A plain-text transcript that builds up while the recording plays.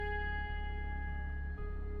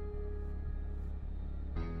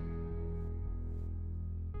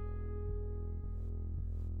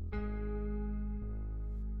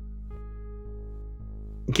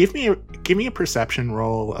Give me a perception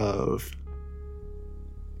roll of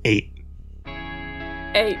 8.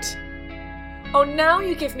 8. Oh, now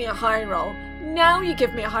you give me a high roll.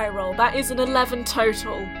 That is an 11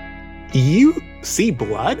 total. You see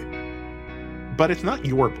blood, but it's not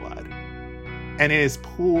your blood. And it is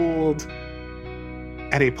pooled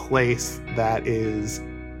at a place that is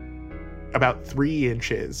about 3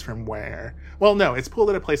 inches from where... Well, no, it's pooled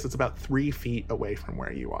at a place that's about 3 feet away from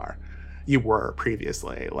where you were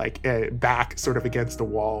previously, like back sort of against the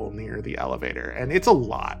wall near the elevator. And it's a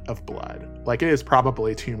lot of blood. Like, it is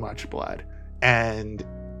probably too much blood. And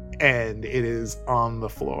it is on the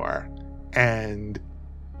floor. And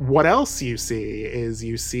what else you see is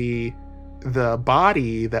the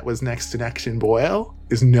body that was next to Nexian Boyle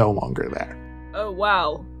is no longer there. Oh,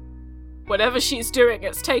 wow. Whatever she's doing,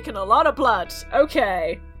 it's taken a lot of blood.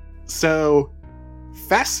 Okay. So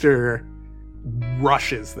Fester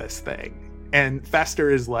rushes this thing, and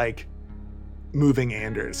Fester is like moving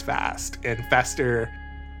Anders fast, and Fester,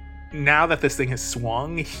 now that this thing has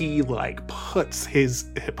swung, he like puts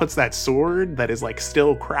that sword that is like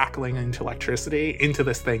still crackling into electricity into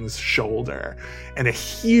this thing's shoulder, and a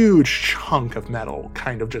huge chunk of metal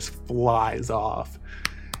kind of just flies off,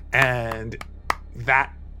 and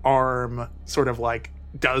that arm sort of like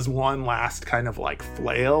does one last kind of like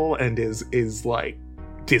flail and is like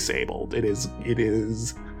disabled. It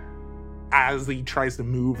is as he tries to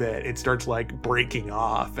move it, it starts like breaking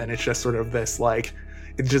off, and it's just sort of this like,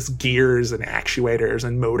 it's just gears and actuators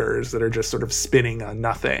and motors that are just sort of spinning on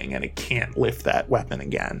nothing, and it can't lift that weapon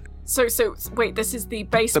again. So wait, this is the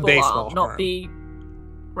baseball arm, not the...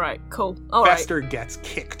 Right, cool. All Fester right. gets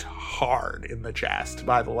kicked hard in the chest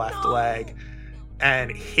by the left leg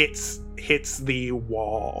and hits the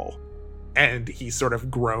wall, and he's sort of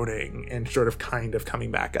groaning and sort of kind of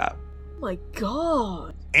coming back up. Oh my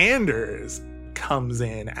god. Anders comes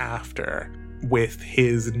in after with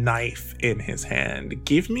his knife in his hand.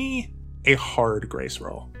 Give me a hard grace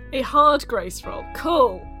roll. A hard grace roll.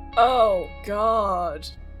 Cool. Oh god.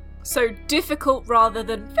 So difficult rather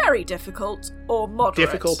than very difficult, or moderate?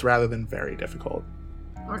 Difficult rather than very difficult.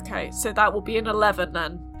 Okay, so that will be an 11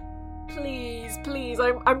 then. Please,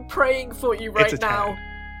 I'm praying for you right now.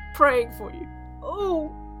 Praying for you.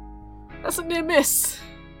 Oh, that's a near miss.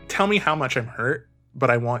 Tell me how much I'm hurt, but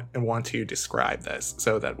I want to describe this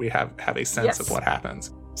so that we have a sense of what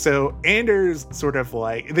happens. So Anders sort of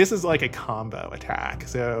like, this is like a combo attack.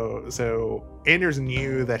 So Anders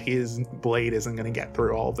knew that his blade isn't going to get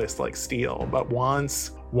through all this like steel, but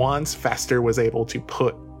once Fester was able to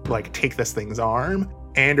take this thing's arm,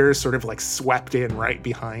 Anders sort of like swept in right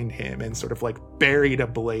behind him and sort of like buried a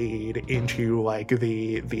blade into like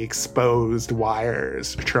the exposed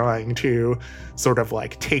wires, trying to sort of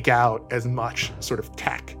like take out as much sort of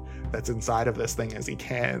tech that's inside of this thing as he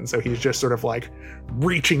can. So he's just sort of like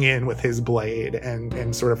reaching in with his blade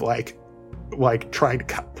and sort of like trying to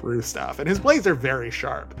cut through stuff. And his blades are very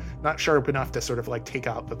sharp. Not sharp enough to sort of like take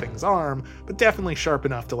out the thing's arm, but definitely sharp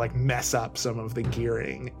enough to like mess up some of the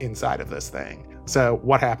gearing inside of this thing. So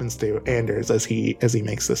what happens to Anders as he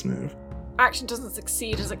makes this move? Action doesn't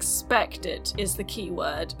succeed as expected is the key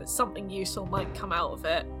word, but something useful might come out of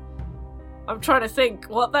it. I'm trying to think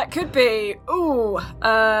what that could be. Ooh,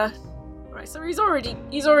 right, so he's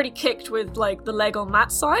already kicked with like the leg on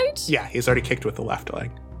that side? Yeah, he's already kicked with the left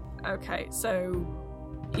leg. Okay, so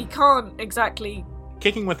he can't exactly...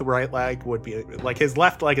 Kicking with the right leg would be like, his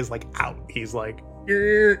left leg is like out. He's like,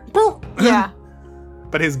 yeah.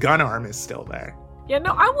 But his gun arm is still there. Yeah,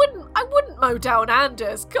 no, I wouldn't mow down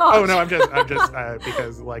Anders. God. Oh no, I'm just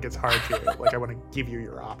because like it's hard to like, I want to give you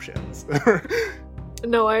your options.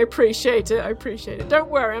 No, I appreciate it. Don't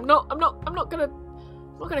worry, I'm not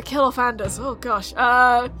gonna kill off Anders. Oh gosh.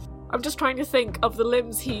 I'm just trying to think of the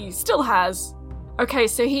limbs he still has. Okay,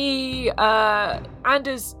 so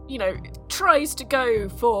Anders, tries to go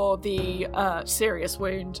for the serious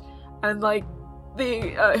wound, and like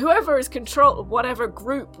the whoever is whatever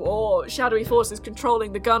group or shadowy force is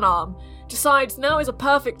controlling the gun arm decides now is a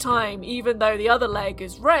perfect time, even though the other leg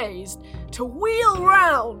is raised, to wheel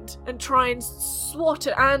round and try and swat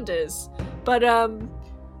at Anders. But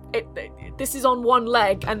this is on one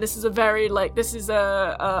leg, and this is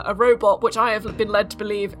a robot which I have been led to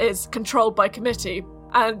believe is controlled by committee,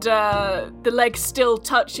 and the leg still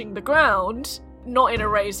touching the ground, not in a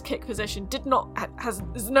raised kick position.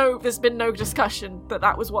 There's been no discussion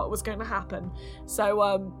that was what was going to happen.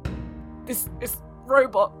 So this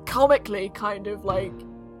robot comically kind of like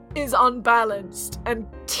is unbalanced and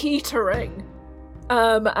teetering,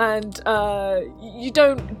 and you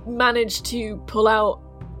don't manage to pull out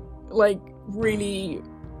like really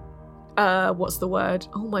what's the word?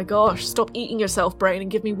 Oh my gosh, stop eating yourself, brain,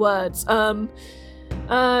 and give me words.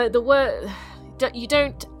 The word... You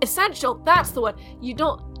don't... Essential, that's the word. You're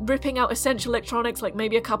not ripping out essential electronics, like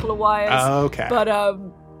maybe a couple of wires. Okay. But,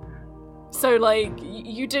 so, like,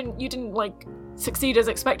 you didn't, like, succeed as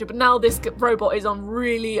expected, but now this robot is on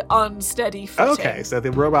really unsteady footing. Okay, so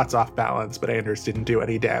the robot's off balance, but Anders didn't do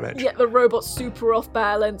any damage. Yeah, the robot's super off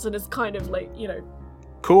balance and is kind of, like,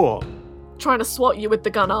 Cool. trying to swat you with the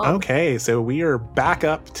gun arm. Okay, so we are back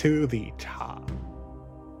up to the top.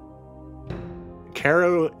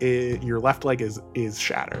 Caro, your left leg is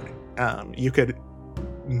shattered. You could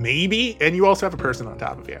maybe, and you also have a person on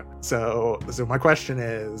top of you. So my question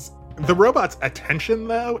is, the robot's attention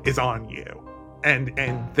though is on you, and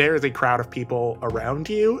there's a crowd of people around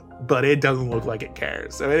you, but it doesn't look like it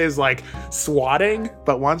cares. So it is like swatting,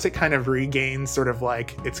 but once it kind of regains sort of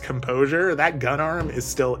like its composure, that gun arm is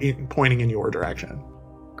still pointing in your direction.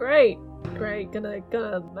 Great. Gonna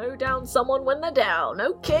mow down someone when they're down.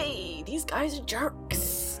 Okay, these guys are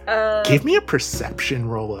jerks. Give me a perception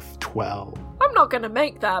roll of 12. I'm not gonna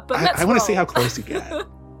make that, but let's I want to roll. see how close you get.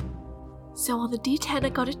 So on the D10 I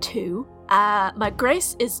got a 2. My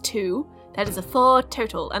grace is 2. That is a 4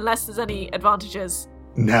 total, unless there's any advantages.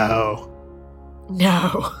 No.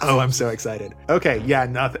 Oh, I'm so excited. Okay, yeah,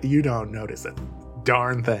 nothing. You don't notice a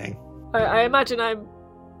darn thing. I imagine I'm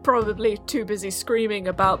probably too busy screaming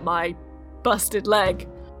about my busted leg.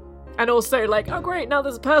 And also like, oh great, now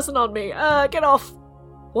there's a person on me. Get off.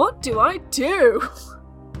 What do I do?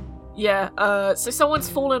 Yeah, so someone's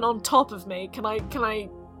fallen on top of me. Can I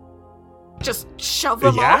just shove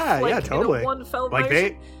them off? Like, totally. In a one fell Like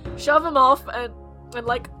motion? Shove them off and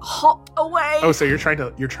like hop away. Oh, so you're trying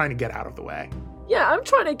to get out of the way. Yeah, I'm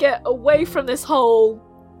trying to get away from this whole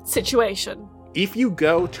situation. If you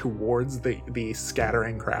go towards the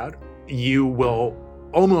scattering crowd, you will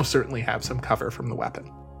almost certainly have some cover from the weapon.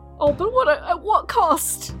 Oh, but at what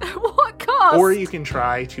cost? At what cost? Or you can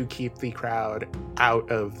try to keep the crowd out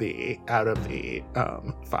of the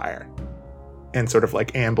fire, and sort of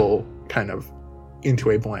like amble kind of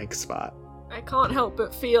into a blank spot. I can't help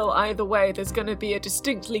but feel either way there's going to be a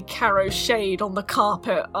distinctly Caro shade on the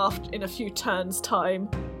carpet in a few turns' time.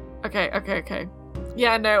 Okay.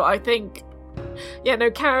 Yeah, no, I think... Yeah,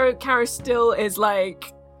 no, Caro still is,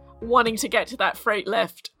 like, wanting to get to that freight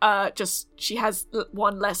lift. Just, she has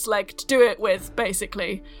one less leg to do it with,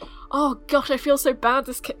 basically. Oh, gosh, I feel so bad.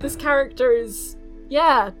 This character is...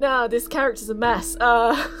 Yeah, no, this character's a mess.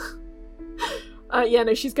 Yeah,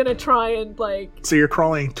 no, she's gonna try and, like... So you're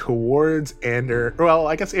crawling towards Anders. Well,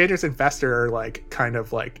 I guess Anders and Fester are, like, kind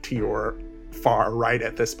of, like, to your far right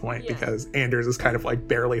at this point, because Anders is kind of, like,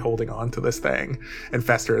 barely holding on to this thing, and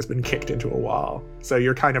Fester has been kicked into a wall. So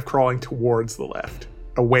you're kind of crawling towards the lift,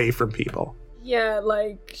 away from people. Yeah,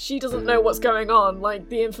 like, she doesn't know what's going on. Like,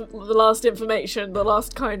 the last information, the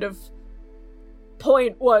last kind of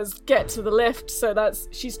point was get to the lift, so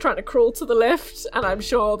she's trying to crawl to the lift, and I'm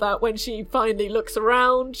sure that when she finally looks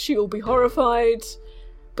around, she'll be horrified.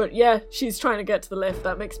 But yeah, she's trying to get to the lift.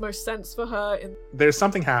 That makes most sense for her. There's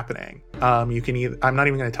something happening. You can either... I'm not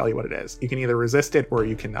even going to tell you what it is. You can either resist it or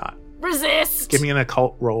you cannot. Resist! Give me an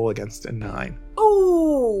occult roll against a 9.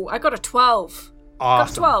 Ooh, I got a 12.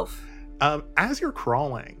 Awesome. Got a 12. As you're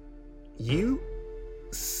crawling, you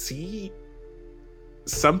see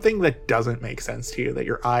something that doesn't make sense to you, that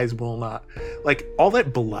your eyes will not... Like, all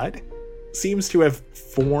that blood seems to have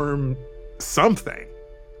formed something.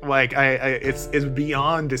 Like, it's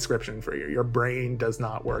beyond description for you. Your brain does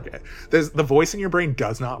not work it. The voice in your brain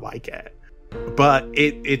does not like it. But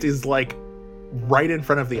it is, like, right in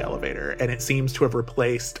front of the elevator, and it seems to have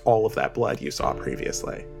replaced all of that blood you saw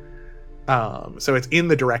previously. So it's in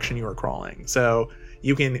the direction you were crawling. So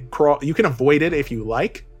you can avoid it if you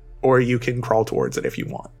like, or you can crawl towards it if you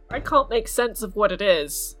want. I can't make sense of what it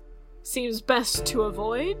is. Seems best to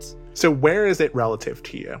avoid. So where is it relative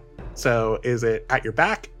to you? So is it at your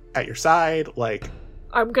back, at your side, like...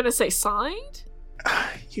 I'm gonna say side?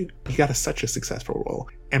 You got such a successful roll.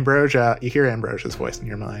 Ambrosia, you hear Ambrosia's voice in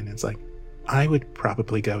your mind. It's like, I would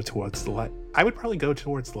probably go towards the light. I would probably go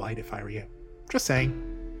towards the light if I were you. Just saying.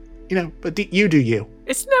 But you do you.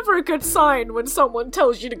 It's never a good sign when someone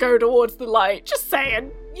tells you to go towards the light. Just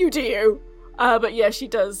saying. You do you. But yeah, she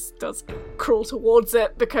does crawl towards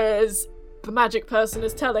it because the magic person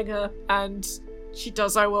is telling her, and she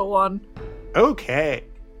does owe one. Okay.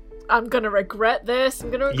 I'm gonna regret this.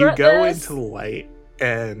 You go into the light,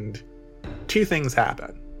 and two things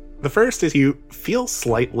happen. The first is you feel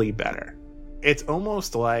slightly better. It's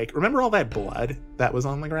almost like... Remember all that blood that was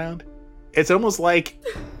on the ground? It's almost like...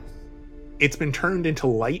 It's been turned into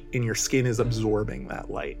light, and your skin is absorbing that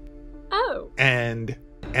light. Oh. And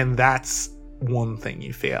that's one thing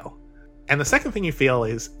you feel. And the second thing you feel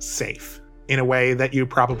is safe in a way that you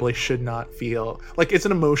probably should not feel. Like, it's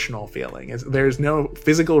an emotional feeling. There's no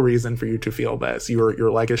physical reason for you to feel this.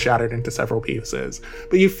 Your leg is shattered into several pieces,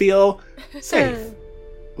 but you feel safe,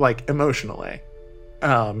 like, emotionally,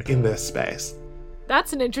 in this space.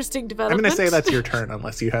 That's an interesting development. I'm going to say that's your turn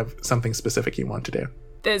unless you have something specific you want to do.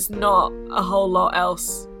 There's not a whole lot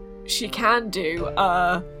else she can do.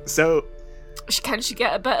 So... Can she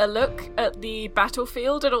get a better look at the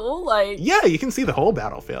battlefield at all? Like, yeah, you can see the whole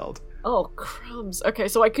battlefield. Oh, crumbs. Okay,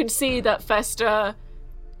 so I can see that Festa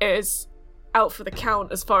is out for the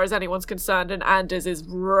count as far as anyone's concerned, and Anders is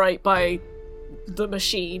right by the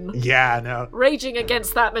machine. Yeah, no. Raging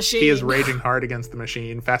against that machine. He is raging hard against the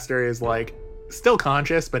machine. Fester is, like, still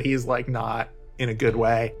conscious, but he's, like, not in a good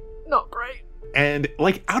way. Not great. And,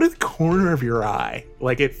 like, out of the corner of your eye,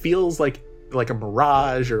 like, it feels like a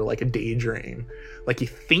mirage or like a daydream. Like, you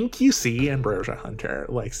think you see Ambrosia Hunter,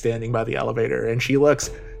 like, standing by the elevator, and she looks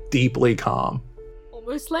deeply calm.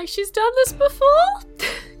 Almost like she's done this before.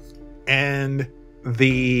 And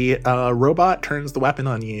the robot turns the weapon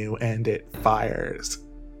on you, and it fires.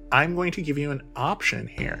 I'm going to give you an option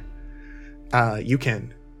here. You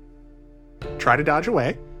can try to dodge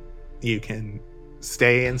away. You can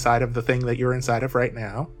stay inside of the thing that you're inside of right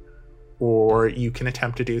now. Or you can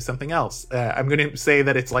attempt to do something else. I'm going to say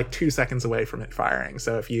that it's like 2 seconds away from it firing.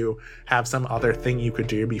 So if you have some other thing you could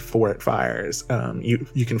do before it fires,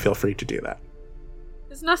 you can feel free to do that.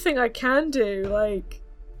 There's nothing I can do, like...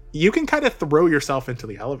 You can kind of throw yourself into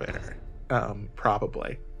the elevator,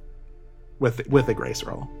 probably, with a grace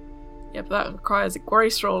roll. Yeah, but that requires a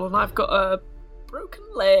grace roll, and I've got a broken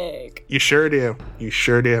leg. You sure do. You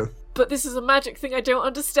sure do. But this is a magic thing I don't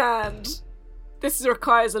understand. This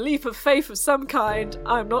requires a leap of faith of some kind.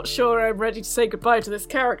 I'm not sure I'm ready to say goodbye to this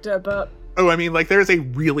character, but... Oh, I mean, like, there is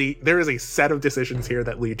a set of decisions here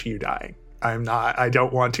that lead to you dying. I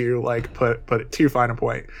don't want to, like, put it too fine a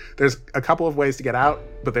point. There's a couple of ways to get out,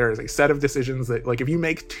 but there is a set of decisions that, like, if you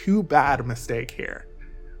make too bad a mistake here,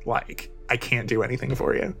 like, I can't do anything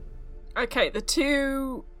for you. Okay, the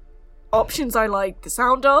two options I like the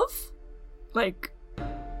sound of, like,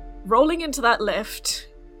 rolling into that lift...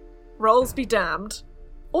 Rolls be damned.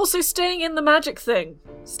 Also staying in the magic thing.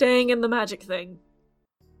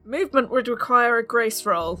 Movement would require a grace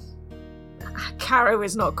roll. Caro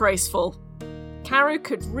is not graceful. Caro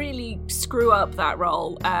could really screw up that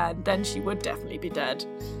roll, and then she would definitely be dead.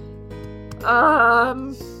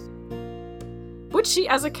 Would she,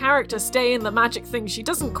 as a character, stay in the magic thing she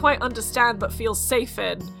doesn't quite understand but feels safe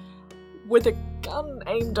in, with a gun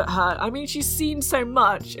aimed at her? I mean, she's seen so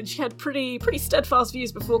much, and she had pretty steadfast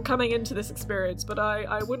views before coming into this experience, but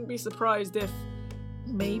I wouldn't be surprised if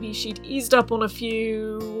maybe she'd eased up on a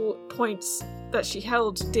few points that she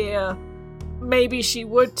held dear. Maybe she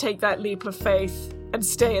would take that leap of faith and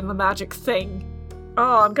stay in the magic thing.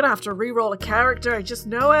 Oh, I'm gonna have to re-roll a character, I just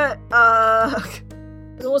know it.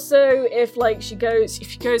 And also, if she goes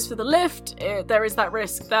for the lift, there is that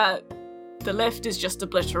risk that the lift is just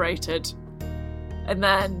obliterated. And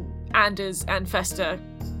then Anders and Festa,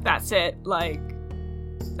 that's it. They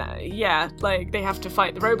have to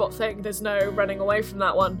fight the robot thing. There's no running away from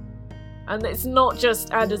that one. And it's not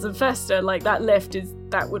just Anders and Festa. Like, that lift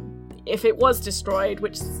if it was destroyed,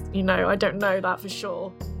 which, I don't know that for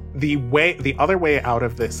sure. The other way out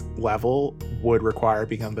of this level would require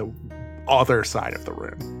being on the other side of the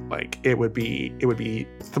room. Like, it would be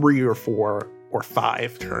 3 or 4 or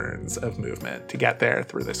 5 turns of movement to get there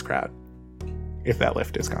through this crowd, if that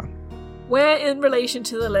lift is gone. Where in relation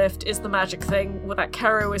to the lift is the magic thing that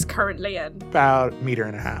Caro is currently in? About 1.5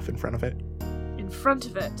 meters in front of it. In front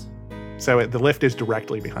of it? So the lift is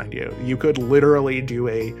directly behind you. You could literally do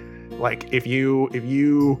if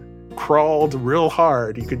you crawled real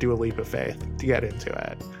hard, you could do a leap of faith to get into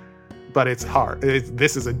it. But it's hard.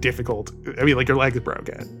 This is a difficult... your leg's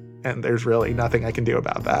broken, and there's really nothing I can do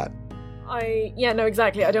about that.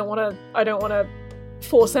 Exactly. I don't want to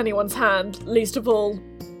force anyone's hand, least of all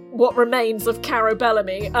what remains of Caro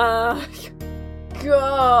Bellamy. God,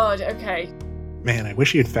 okay. Man, I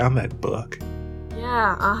wish you had found that book.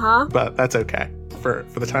 Yeah, But that's okay for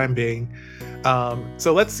the time being.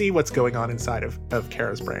 So let's see what's going on inside of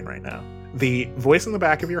Caro's brain right now. The voice in the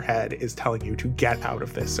back of your head is telling you to get out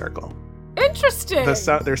of this circle. Interesting.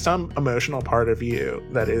 There's some emotional part of you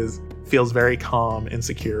that feels very calm and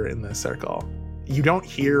secure in this circle. You don't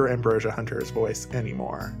hear Ambrosia Hunter's voice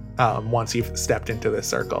anymore. Once you've stepped into this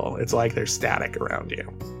circle, it's like there's static around you.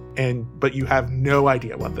 But you have no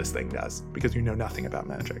idea what this thing does because you know nothing about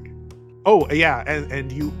magic. Oh yeah,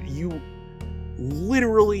 and you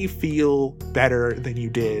literally feel better than you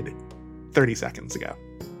did 30 seconds ago.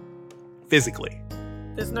 Physically.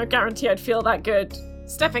 There's no guarantee I'd feel that good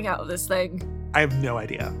stepping out of this thing. I have no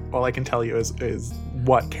idea. All I can tell you is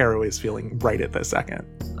what Caro is feeling right at this second.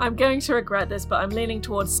 I'm going to regret this, but I'm leaning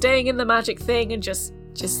towards staying in the magic thing and just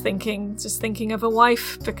thinking of a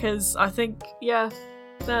wife, because I think,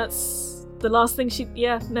 that's the last thing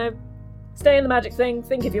stay in the magic thing,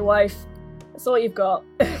 think of your wife. That's all you've got.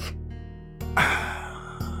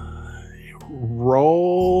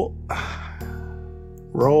 Roll.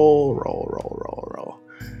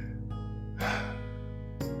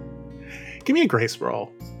 Give me a grace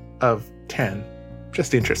roll of 10.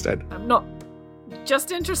 Just interested. I'm not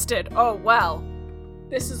just interested. Oh, well.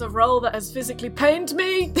 This is a roll that has physically pained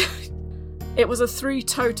me. It was a 3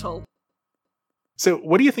 total. So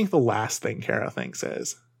what do you think the last thing Caro thinks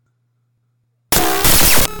is?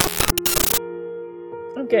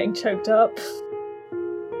 I'm getting choked up.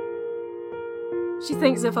 She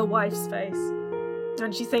thinks of her wife's face.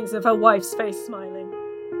 And she thinks of her wife's face smiling.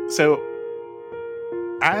 So,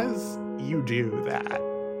 as you do that,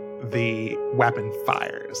 the weapon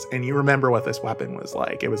fires. And you remember what this weapon was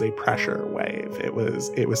like. It was a pressure wave. It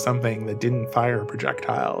was something that didn't fire a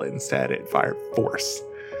projectile. Instead, it fired force.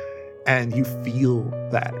 And you feel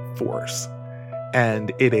that force.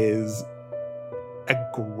 And it is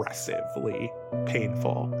aggressively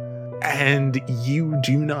painful. And you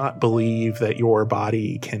do not believe that your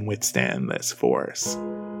body can withstand this force.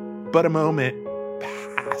 But a moment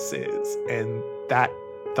passes, and that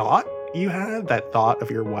thought you had, that thought of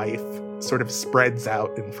your wife, sort of spreads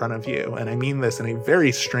out in front of you. And I mean this in a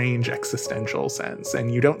very strange existential sense.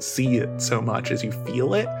 And you don't see it so much as you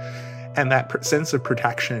feel it. And that sense of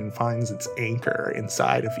protection finds its anchor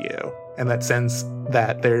inside of you. And that sense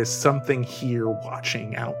that there's something here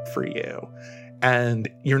watching out for you. And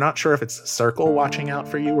you're not sure if it's a circle watching out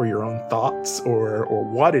for you or your own thoughts or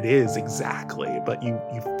what it is exactly, but you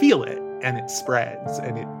feel it, and it spreads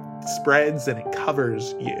and it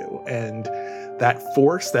covers you. And that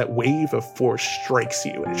force, that wave of force strikes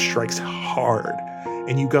you, and it strikes hard.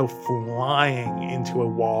 And you go flying into a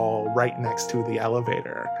wall right next to the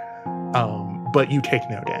elevator. But you take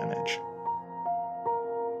no damage.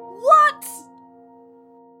 What?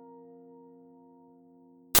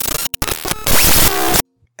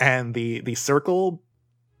 And the circle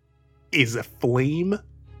is a flame,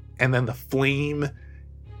 and then the flame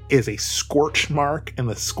is a scorch mark, and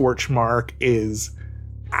the scorch mark is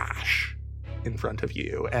ash in front of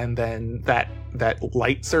you. And then that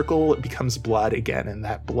light circle becomes blood again, and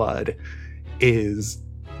that blood is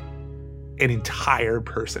an entire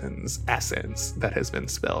person's essence that has been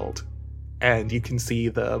spilled. And you can see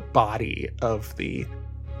the body of the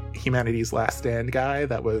Humanity's Last Stand guy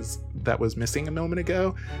that was missing a moment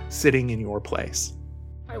ago sitting in your place.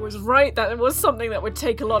 I was right that it was something that would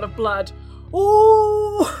take a lot of blood.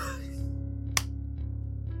 Ooh!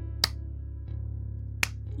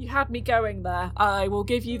 You had me going there. I will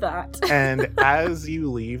give you that. And as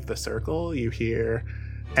you leave the circle, you hear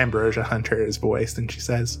Ambrosia Hunter's voice, and she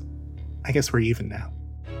says, I guess we're even now.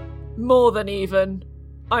 More than even.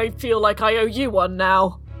 I feel like I owe you one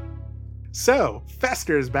now. So,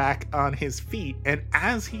 Fester's back on his feet, and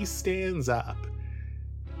as he stands up,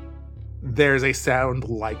 there's a sound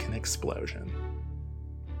like an explosion.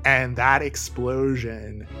 And that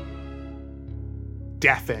explosion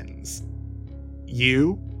deafens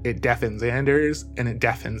you, it deafens Anders, and it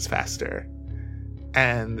deafens Fester.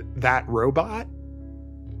 And that robot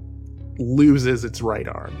loses its right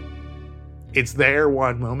arm. It's there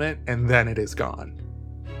one moment, and then it is gone.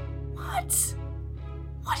 What?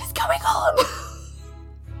 What is going on?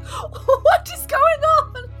 What is going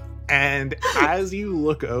on? And as you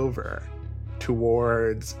look over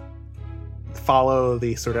towards, follow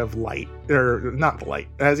the sort of light, or not the light,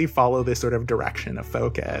 as you follow this sort of direction of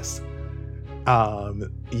focus,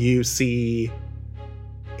 you see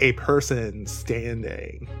a person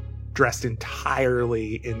standing dressed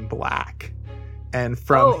entirely in black. And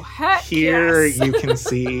from here, yes. You can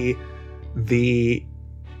see the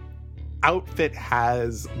outfit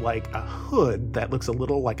has like a hood that looks a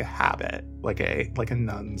little like a habit, like a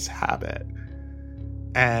nun's habit.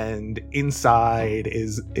 And inside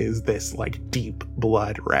is this like deep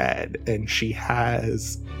blood red, and she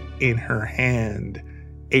has in her hand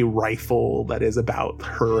a rifle that is about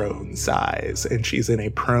her own size, and she's in a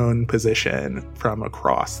prone position from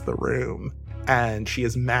across the room. And she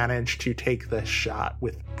has managed to take this shot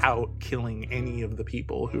without killing any of the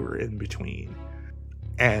people who are in between.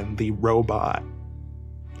 And the robot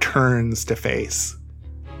turns to face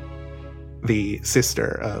the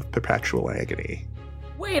sister of Perpetual Agony.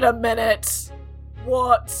 Wait a minute.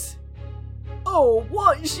 What? Oh,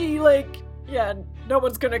 what? She, like... Yeah, no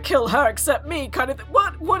one's gonna kill her except me, kind of...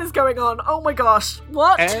 What is going on? Oh my gosh,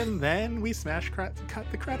 what? And then we cut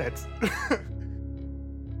the credits.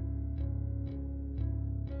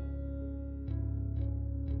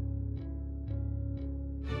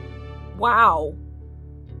 Wow.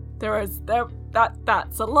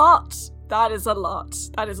 That's a lot. That is a lot.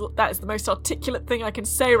 That is the most articulate thing I can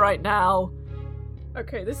say right now.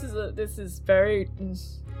 Okay, this is very...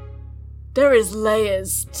 There is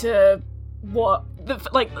layers to what...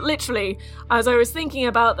 literally, as I was thinking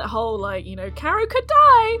about the whole, Karu could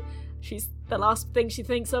die. The last thing she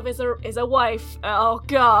thinks of is a wife. Oh,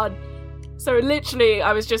 God. So literally,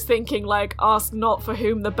 I was just thinking, ask not for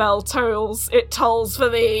whom the bell tolls, it tolls for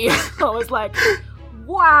thee. I was like,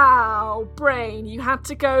 wow, brain, you had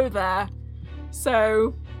to go there.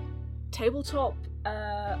 So, tabletop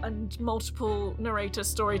and multiple narrator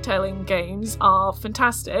storytelling games are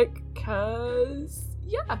fantastic, because,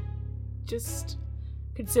 yeah, just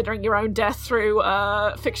considering your own death through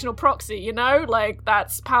fictional proxy,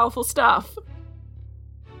 that's powerful stuff.